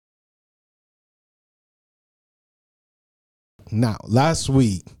Now, last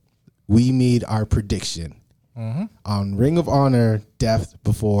week we made our prediction on Ring of Honor, Death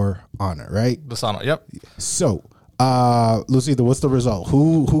Before Honor, right? Dishonor. Yep. So, Lucita, what's the result?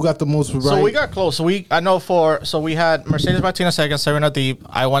 Who got the most right? So we got close. So we had Mercedes Martinez second, Serena Deeb.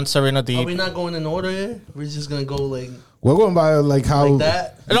 I won Serena Deeb. Are we not going in order here? We're just gonna go like We're going by like how like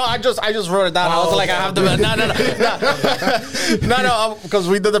that. No, I just wrote it down. I was like, I have to. No, because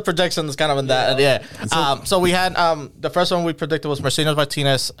we did the projections kind of in that. Yeah. So we had the first one we predicted was Mercedes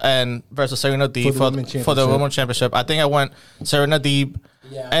Martinez and versus Serena Deeb for the women's championship. I think I went Serena Deeb,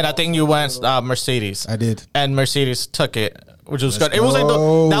 and I think you went Mercedes. I did, and Mercedes took it, which was good. It was like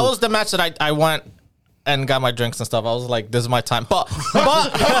that was the match that I went and got my drinks and stuff. I was like, this is my time. But no,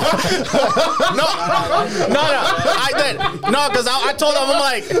 I did. No, because I told them, I'm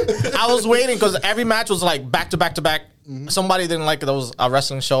like, I was waiting because every match was like back to back to back. Somebody didn't like it. There was a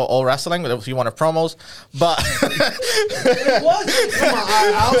wrestling show, All Wrestling, if you wanted promos. But It was. Come on,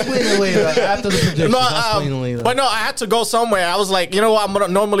 I'll explain it later after the prediction. I'll explain it later. But no, I had to go somewhere. I was like, you know what? I'm gonna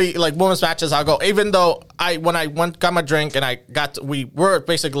normally like women's matches. I'll go, even though when I got my drink and we were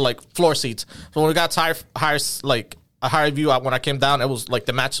basically like floor seats. So when we got higher like a higher view, when I came down, it was like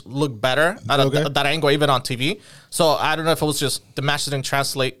the match looked better at that angle, even on TV. So I don't know if it was just the match didn't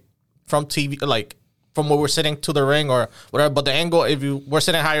translate from TV, like from where we're sitting to the ring or whatever. But the angle, if you were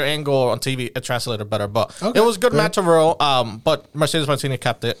sitting higher angle on TV, it translated better. But it was a good match overall. But Mercedes Martinez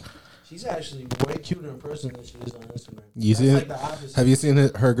kept it. She's actually way cuter in person than she is on Instagram. You see it? Have you seen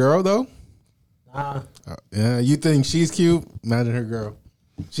her girl though? Nah. Yeah, you think she's cute? Imagine her girl.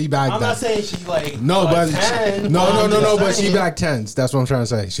 She back. I'm not saying she's like no, but 10, no. But she back tens. That's what I'm trying to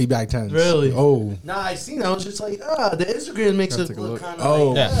say. She back tens. Really? Oh. Nah, I seen. I was just like, the Instagram makes it look kind of. Oh.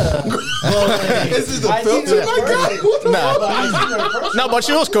 Like, Yeah. Well, like, This is the filter. My God. No, but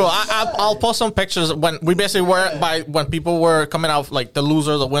she was cool. I'll post some pictures when we basically were when people were coming out, like the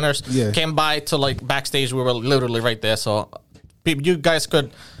losers, the winners came by to like backstage. We were literally right there, so you guys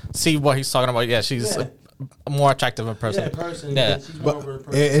could see what he's talking about. Yeah, she's more attractive in person. Yeah, person. Yeah. She's more of a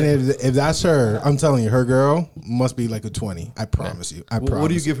person. And if that's her, I'm telling you, her girl must be like a 20. I promise you. I promise. What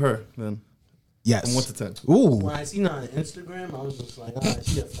do you give her then? Yes. From 1 to 10. Ooh. When I seen her on Instagram, I was just like,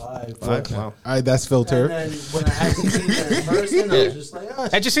 she a 5. 5. Wow. All right, that's filter. And then when I actually seen her in person, I was just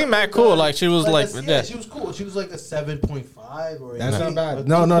like, And she seemed mad cool. Like she was like she was cool. She was like a 7.5 or. That's 8. not bad.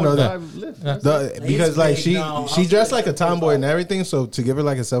 No. Because like she dressed like a tomboy and everything. So to give her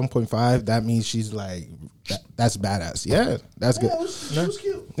like a 7.5, that means she's like that's badass. Yeah, that's good. She was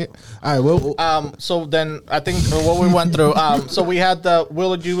cute. Yeah. All right. Well. So then I think what we went through. So we had the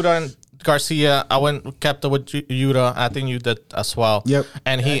Wheeler Yuta and Garcia. I kept it with Yuta. I think you did as well. Yep.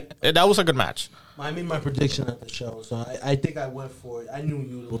 And that was a good match. I made my prediction at the show, so I think I went for it. I knew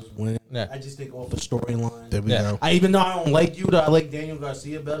Yuta was winning. Yeah. I just think off the storyline. There we go. Even though I don't like Yuta, I like Daniel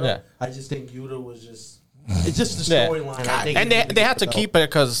Garcia better. Yeah. I just think Yuta was it's just the storyline. I think And they had to keep it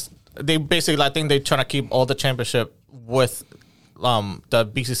because they basically, I think they're trying to keep all the championship with the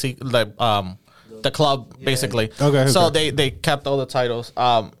BCC, the club, basically. Okay. So they kept all the titles.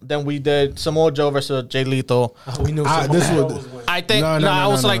 Then we did Samoa Joe versus Jay Lethal. We knew this Samoa was- Joe was winning. I think No, I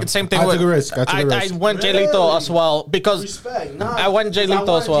was like the same thing. I took a risk. I went Jay Lethal as well because Respect. Nah, I went Jay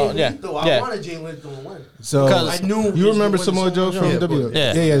Lethal as well. Yeah. I wanted Jay Lethal to win. So Because I knew you remember Samoa Joe from Yeah, WWE?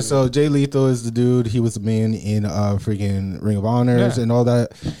 yeah. Yeah. So Jay Lethal is the dude. He was the man in freaking Ring of Honors and all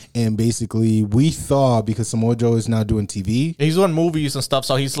that. And basically, we thought because Samoa Joe is now doing TV. he's doing movies and stuff.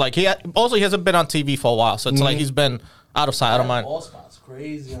 So he's like he hasn't been on TV for a while. So it's like he's been out of sight, out of mind. Ball spots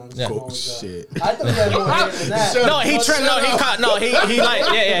crazy on Yeah. Samoa Oh, Joe. shit. I thought he had more hair than that. No, he trimmed. No, he cut. No, he like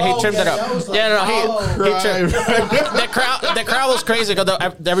he trimmed it up. that was like, Yeah, no, he trimmed. The crowd was crazy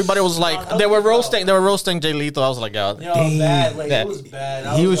because everybody was like they were roasting Jay Lethal. I was like, yo, Bad. Like, Yeah. it was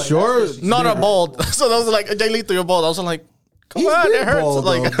bad. He was like, short. that's not bald. So that was like Jay Lethal, you're bald. I was like, come He's on, big it hurts. bald,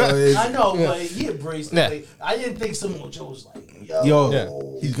 Like, though, but it's- I know, but he embraced it. Yeah. Like, I didn't think Samoa Joe was like,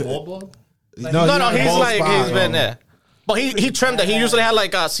 Yo. He's bald? no, he had a he's bald like spot, he's been yo. there. But he trimmed it. He usually had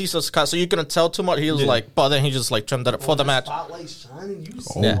like a Caesar's cut, so you couldn't tell too much. He was like, but then he just like trimmed it up for the match. Spotlight shining. You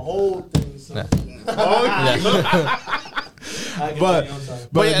see Yeah. the whole thing. So. But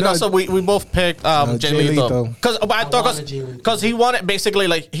But yeah, no, so we both picked Jay Jay Lethal Lethal. because I wanted thought Jay Lethal. because he wanted basically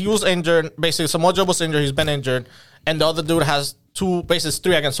like he was injured. Basically, Samoa Joe was injured. He's been injured, and the other dude has two, basically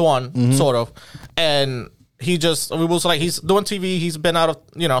 3 against 1, sort of, and. We was like, he's doing TV. He's been out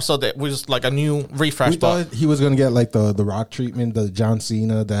of, so that was like a new refresh. we thought he was gonna get like the Rock treatment, the John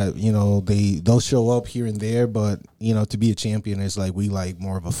Cena that they'll show up here and there, but to be a champion is like we like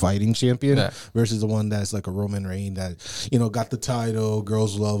more of a fighting champion versus the one that's like a Roman Reigns that got the title,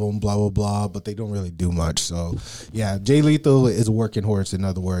 girls love him, blah blah blah, but they don't really do much. So yeah, Jay Lethal is a working horse, in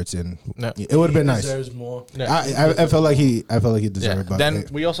other words, and it would have been nice. Deserves more. I felt like he deserved it. But then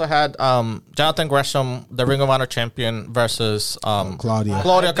we also had Jonathan Gresham, the Ring of Honor champion, versus Claudio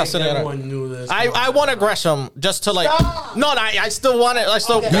Castagnoli. Everyone knew this. I wanted Gresham just to like. No, I still want it. I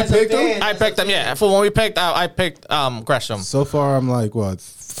still. Okay, you picked him? I picked him. Yeah, for when we picked out, I picked Gresham. So far, I'm like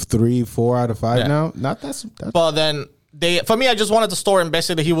 3-4 out of 5 now. Not that's. But then for me, I just wanted the story, and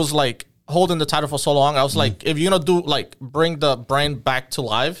basically he was like holding the title for so long. I was like, if you're gonna do like bring the brand back to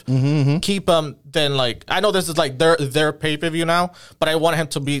life, keep him. Then like I know this is like their pay per view now, but I want him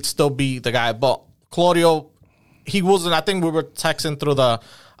to still be the guy. But Claudio, he wasn't. I think we were texting through the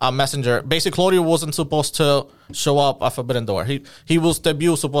messenger. Basically, Claudio wasn't supposed to show up at Forbidden Door. He was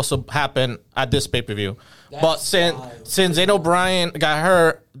debut supposed to happen at this pay per view, but since Daniel Bryan got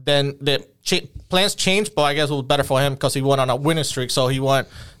hurt, then the plans changed. But I guess it was better for him because he went on a winning streak. So he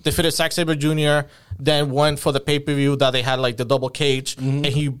defeated Zack Sabre Jr., then went for the pay per view that they had like the double cage, and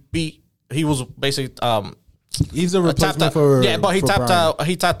he was basically he's a replacement for but he tapped Bryan. out.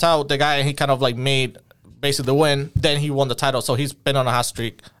 He tapped out the guy, and he kind of like made basically the win. Then he won the title, so he's been on a hot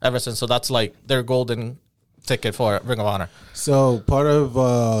streak ever since. So that's like their golden ticket for Ring of Honor. So part of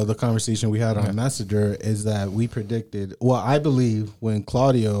the conversation we had on Messenger is that we predicted. Well, I believe when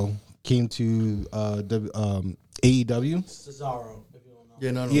Claudio came to AEW, Cesaro.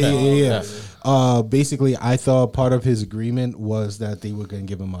 Yeah. Basically, I thought part of his agreement was that they were going to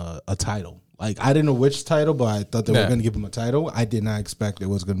give him a title. Like, I didn't know which title, but I thought they were going to give him a title. I did not expect it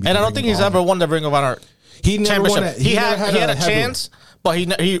was going to be. And I don't think he's ever won the Ring of Honor. He never won it. He had a chance, but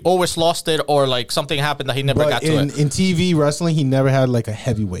he always lost it, or like something happened that he never got to it. In TV wrestling, he never had like a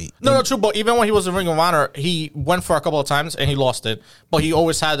heavyweight. No, true. But even when he was in Ring of Honor, he went for a couple of times and he lost it. But he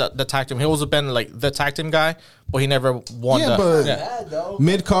always had the tag team. He always been like the tag team guy, but he never won.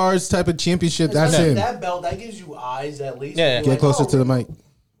 Mid cards type of championship. That's him. That belt that gives you eyes at least. Yeah. Get closer to the mic.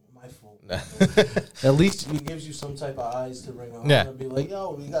 My fault. At least it gives you some type of eyes to Ring of Honor. Yeah. Be like,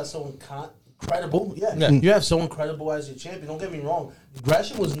 yo, you got someone credible. Yeah. You have someone credible as your champion. Don't get me wrong.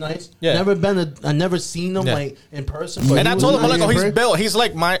 Gresham was nice. Yeah. I never seen him like in person. But and I told him, like, he's built. He's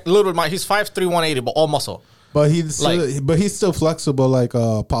like he's 5'3", 180, but all muscle. But he's still flexible like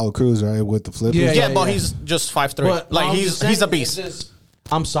Apollo Crews, right? With the flippers. But he's just 5'3". Like he's a beast.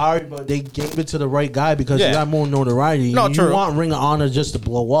 I'm sorry, but they gave it to the right guy because you got more notoriety. No, you want Ring of Honor just to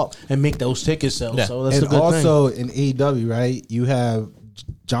blow up and make those tickets sell. Yeah. So that's a good thing. And also in AEW, right? You have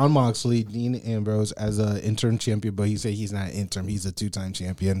Jon Moxley, Dean Ambrose as an interim champion, but he said he's not interim; he's a 2-time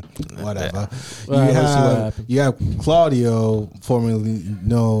champion. Whatever. You have Claudio, formerly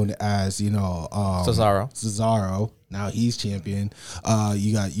known as Cesaro. Now he's champion.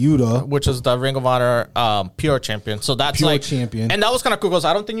 You got Yuta, which is the Ring of Honor Pure champion. So that's Pure like champion, and that was kind of cool because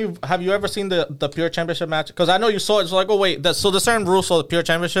I don't think have you ever seen the Pure Championship match? Because I know you saw it. It's like, oh wait, so there's certain rules for the Pure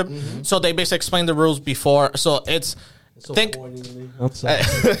Championship. Mm-hmm. So they basically explained the rules before. So it's. So but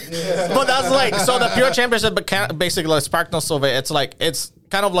that's like so the Pure Championship basically like Spark No Silver. It's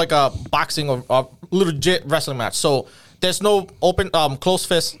kind of like a boxing or legit wrestling match. So there's no open closed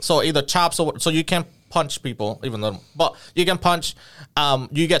fist. So either chops so you can't punch people but you can punch.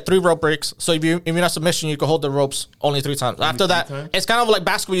 You get 3 rope breaks. So if you're in a submission, you can hold the ropes only 3 times. After that, it's kind of like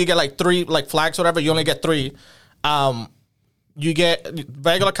basketball. You get like 3 like flags, whatever. You only get 3. You get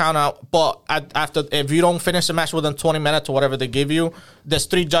regular count out, but after if you don't finish the match within 20 minutes or whatever they give you, there's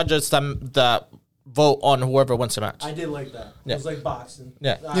 3 judges that vote on whoever wins the match. I did like that. It was like boxing.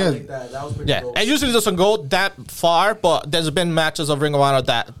 Yeah. I like that. That was pretty cool. It usually doesn't go that far, but there's been matches of Ring of Honor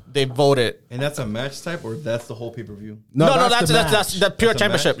that they voted. And that's a match type, or that's the whole pay-per-view? No, that's the Pure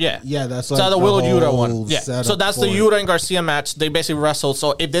Championship. Match? Yeah, that's like the Will Yuta one. Yeah, so that's the Yuta and Garcia match. They basically wrestled.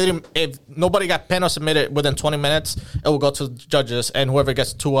 So if nobody got pinned or submitted within 20 minutes, it will go to the judges, and whoever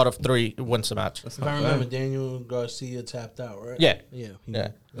gets 2 out of 3 wins the match. If I remember, Daniel Garcia tapped out, right? Yeah.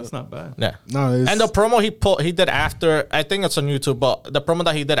 That's not bad. Yeah. No, and the promo he did after, I think it's on YouTube, but the promo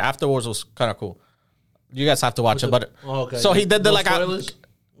that he did afterwards was kind of cool. You guys have to watch it, but so he did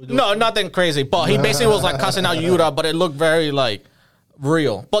no, nothing crazy, but he basically was like cussing out Yuta, but it looked very like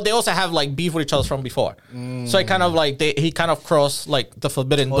real. But they also have like beef with each other from before, so it kind of like he kind of crossed like the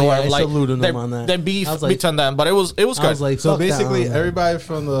forbidden door. I like saluted them on that. They beef between them, but it was good. I was like, so basically, everybody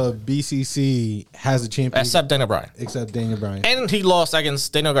from the BCC has a champion except Daniel Bryan. And he lost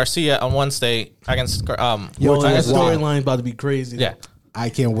against Daniel Garcia on Wednesday against that storyline about to be crazy. Yeah. I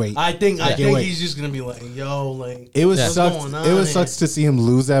can't wait. I think he's just gonna be like, yo, like it was sucks to see him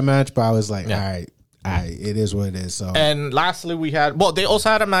lose that match, but I was like, all right, It is what it is. So And lastly, we had they also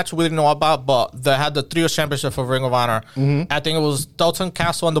had a match we didn't know about, but they had the Trios Championship for Ring of Honor. I think it was Dalton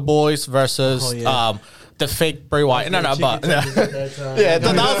Castle and the Boys versus the fake Bray Wyatt. No, but that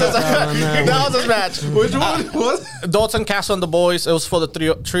was his match. which one was Dalton Castle and the Boys. It was for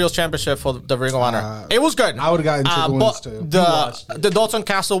the Trios Championship for the Ring of Honor. It was good. I would have gotten chicken wings too. The Dalton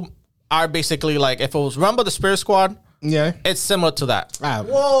Castle are basically like if it was remember the Spirit Squad. Yeah, It's similar to that.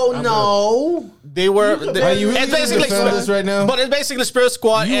 Whoa, no. They were. Are you really it's basically defend this right now? But it's basically Spirit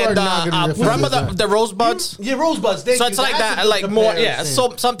Squad You are and not gonna defend remember this, the Rosebuds. Yeah, Rosebuds. Thank So you. it's like That's that, a like good more,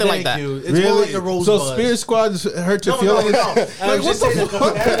 comparison. something like that. Thank you. It's more like the Rosebuds. So Spirit Squad hurt your feelings? No. I was what just saying the the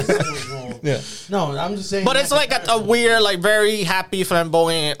fuck? comparison was wrong. No, I'm just saying. But it's like a weird, like very happy,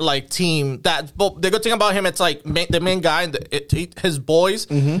 flamboyant, like team. That but the good thing about him, it's like the main guy and his boys.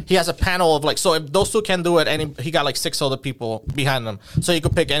 He has a panel of like so if those two can do it, and he got like 6 other people behind him, so he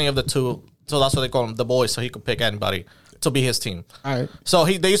could pick any of the two. So that's what they call him, the boys. So he could pick anybody to be his team. All right. So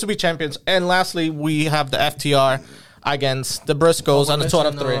they used to be champions. And lastly, we have the FTR against the Briscoes on the 2 out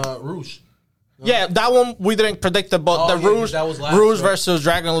of 3. Rouge. Yeah, that one we didn't predict it, but the Rouge, that was last, Rouge right? versus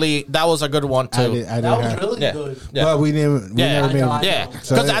Dragon Lee, that was a good one too. I did That was have. really Yeah. good. Yeah. But we didn't. We Yeah, never made I Yeah, know.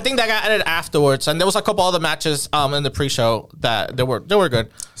 So because I think that got added afterwards, and there was a couple other matches in the pre-show that they were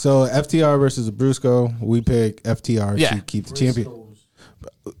good. So FTR versus Brusco, we pick FTR Yeah. to keep the champion.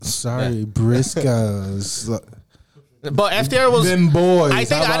 Sorry, Briscoes. But FTR was Them boys. I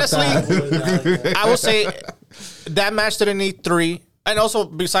think How about honestly, that? I would say that match didn't need 3, and also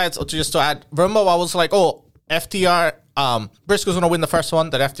besides just to add, remember I was like, oh, FTR. Briscoe's gonna win the first one.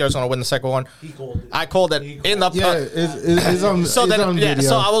 That FTR's gonna win the second one. I called it in the. Yeah, it's on. So it's then, on video.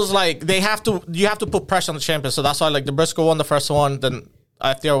 so I was like, you have to put pressure on the champion. So that's why, like, the Briscoe won the first one, then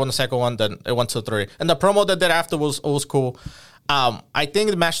FTR won the second one, then it went to 3. And the promo that did after was cool. I think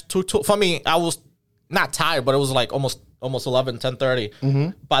the match for me, I was not tired, but it was like almost 11,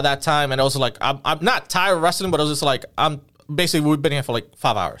 10:30 by that time, and it was like I'm not tired of wrestling, but it was just like basically we've been here for like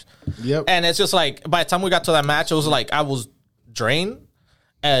 5 hours. Yep. And it's just like by the time we got to that match, it was like I was drained.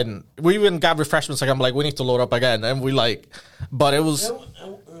 And we even got refreshments. Like I'm like, we need to load up again, and we like, but it was.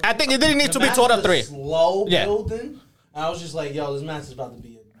 I think it didn't need to be 2 out of 3. Slow building. I was just like, yo, this match is about to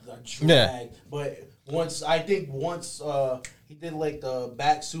be a drag. Yeah. But once he did like the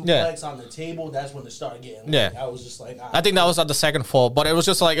back suplex on the table, that's when it started getting. Like, I was just like, I think that was at the second fall, but it was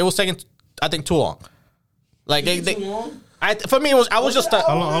just like it was taking, I think, too long. Like too long. For me, it was. I was just. It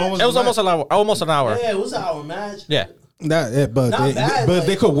was almost an hour. Almost an hour. Yeah, it was an hour match. Yeah. But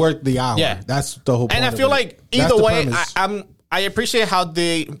they could work the hour. Yeah. That's the whole point. And I feel of it. like That's either the way, premise. I appreciate how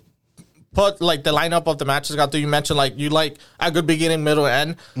they put like the lineup of the matches. Got to you mentioned like you like a good beginning, middle,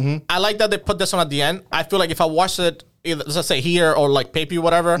 and end. I like that they put this one at the end. I feel like if I watched it, either let's say here or like pay per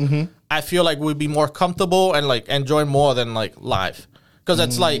whatever, I feel like we'd be more comfortable and like enjoy more than like live. Because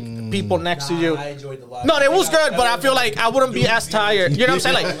it's like people next to you. I enjoyed the live. No, it was good, but I feel like I wouldn't be as tired. You know what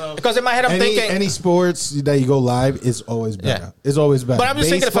I'm saying? Like because in my head I'm thinking any sports that you go live is always better. Yeah. It's always better. But I'm just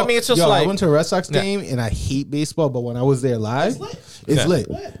thinking that for me, it's just I like- went to a Red Sox game and I hate baseball, but when I was there live, it's lit.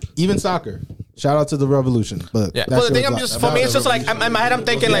 Even soccer. Shout out to the Revolution. But yeah, that but the shit thing was I'm live. just for me, it's just like in my head I'm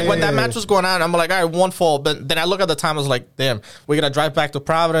thinking like when that match was going on, I'm like, all right, 1 fall. But then I look at the time, I was like, damn, we're gonna drive back to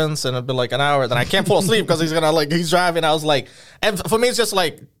Providence and it'll be like an hour. Then I can't fall asleep because he's driving. I was like, and for me, it's just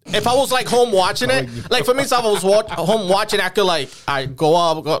like if I was like home watching it, like for me, if I was home watching, I could like I go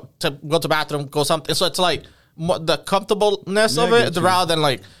up, go to bathroom, go something. So it's like the comfortableness of it rather than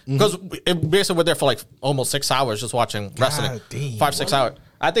like because basically we're there for like almost 6 hours just watching wrestling, 5-6 hours.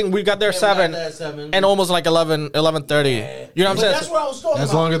 I think we got there 7 and almost like 11:30. You know what I'm saying? That's what I was talking about.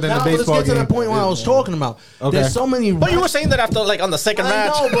 That's longer than the now, baseball let's get to game. the point where I was talking about. Okay. There's so many. But you were saying that after like on the second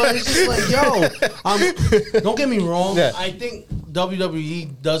match. I know, but it's just like, yo, don't get me wrong. Yeah. I think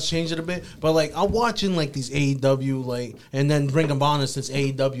WWE does change it a bit, but like I'm watching like these AEW like, and then Ring of Honor since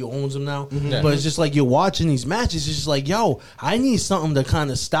AEW owns them now. Yeah. But it's just like you're watching these matches. It's just like, yo, I need something to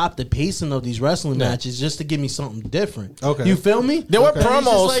kind of stop the pacing of these wrestling matches just to give me something different. Okay. You feel me? There were And it's just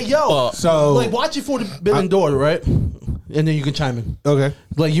promos, like, yo, but- So- like watch it for the Bill and Daughter, right? And then you can chime in. Okay.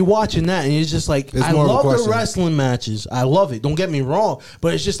 Like you watching that, and it's just like It's I more of a love the question. wrestling matches. I love it. Don't get me wrong,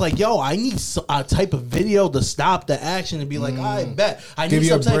 but it's just like, yo, I need a type of video to stop the action and be like, I bet I Give need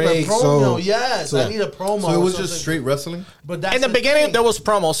you some a type break, of promo. so- Yes, I need a promo. So it was or just something. straight wrestling? But that's In the beginning, thing. there was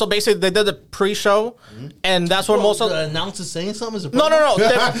promo. So basically, they did the pre-show, and that's where most of the announcer saying something. Is a no. promo?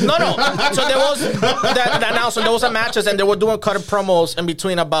 So there was the announcement. There was some matches, and they were doing cutting promos in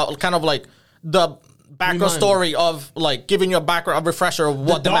between about kind of like the background story of like giving you a background, a refresher of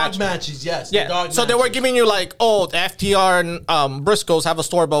what the match matches. Yes, yeah. So they were giving you like, oh, the FTR and Briscoes have a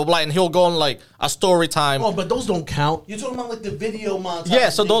story, blah blah blah, and he'll go on like a story time. Oh, but those don't count. You're talking about like the video montage. Yeah,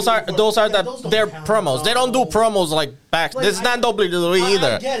 so those are their promos. They don't do promos like back. Like, this is not WWE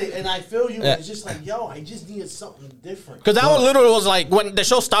either. I get it, and I feel you. Yeah. It's just like, yo, I just needed something different. Because that one literally was like when the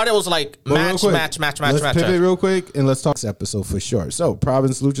show started, it was like match. Let's pivot real quick and let's talk this episode for sure. So,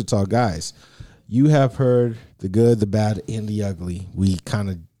 Providence Lucha Talk, guys. You have heard the good, the bad, and the ugly. We kind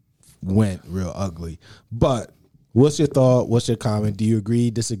of went real ugly. But what's your thought? What's your comment? Do you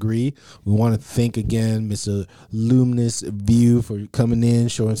agree, disagree? We want to thank again Mr. Luminous View for coming in,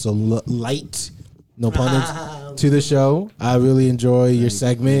 showing some light, no pun to the show. I really enjoy your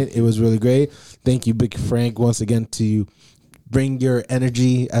segment. It was really great. Thank you, Big Frank, once again to bring your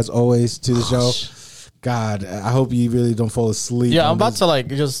energy, as always, to the show. God, I hope you really don't fall asleep. Yeah, I'm about to like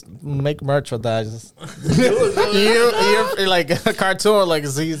just make merch with that. Just you're like a cartoon like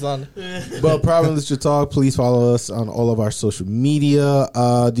Z's on. But Providence Lucha Talk, please follow us on all of our social media.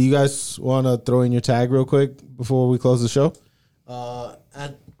 Do you guys want to throw in your tag real quick before we close the show?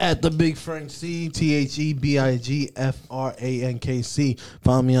 At the Big Frank C, TheBigFrankC.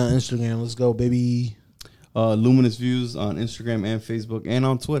 Follow me on Instagram. Let's go, baby. Luminous Views on Instagram and Facebook and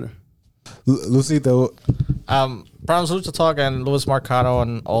on Twitter. Lucito. Providence Lucha Talk and Luis Marcano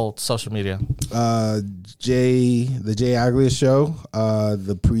on all social media. The Jay Aglias Show,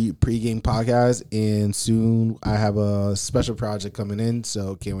 the pregame podcast, and soon I have a special project coming in,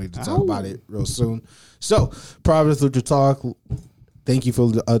 so can't wait to talk about it real soon. So, Providence Lucha Talk, thank you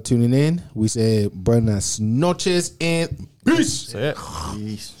for tuning in. We say buenas noches and peace.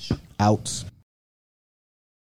 That's it. Out.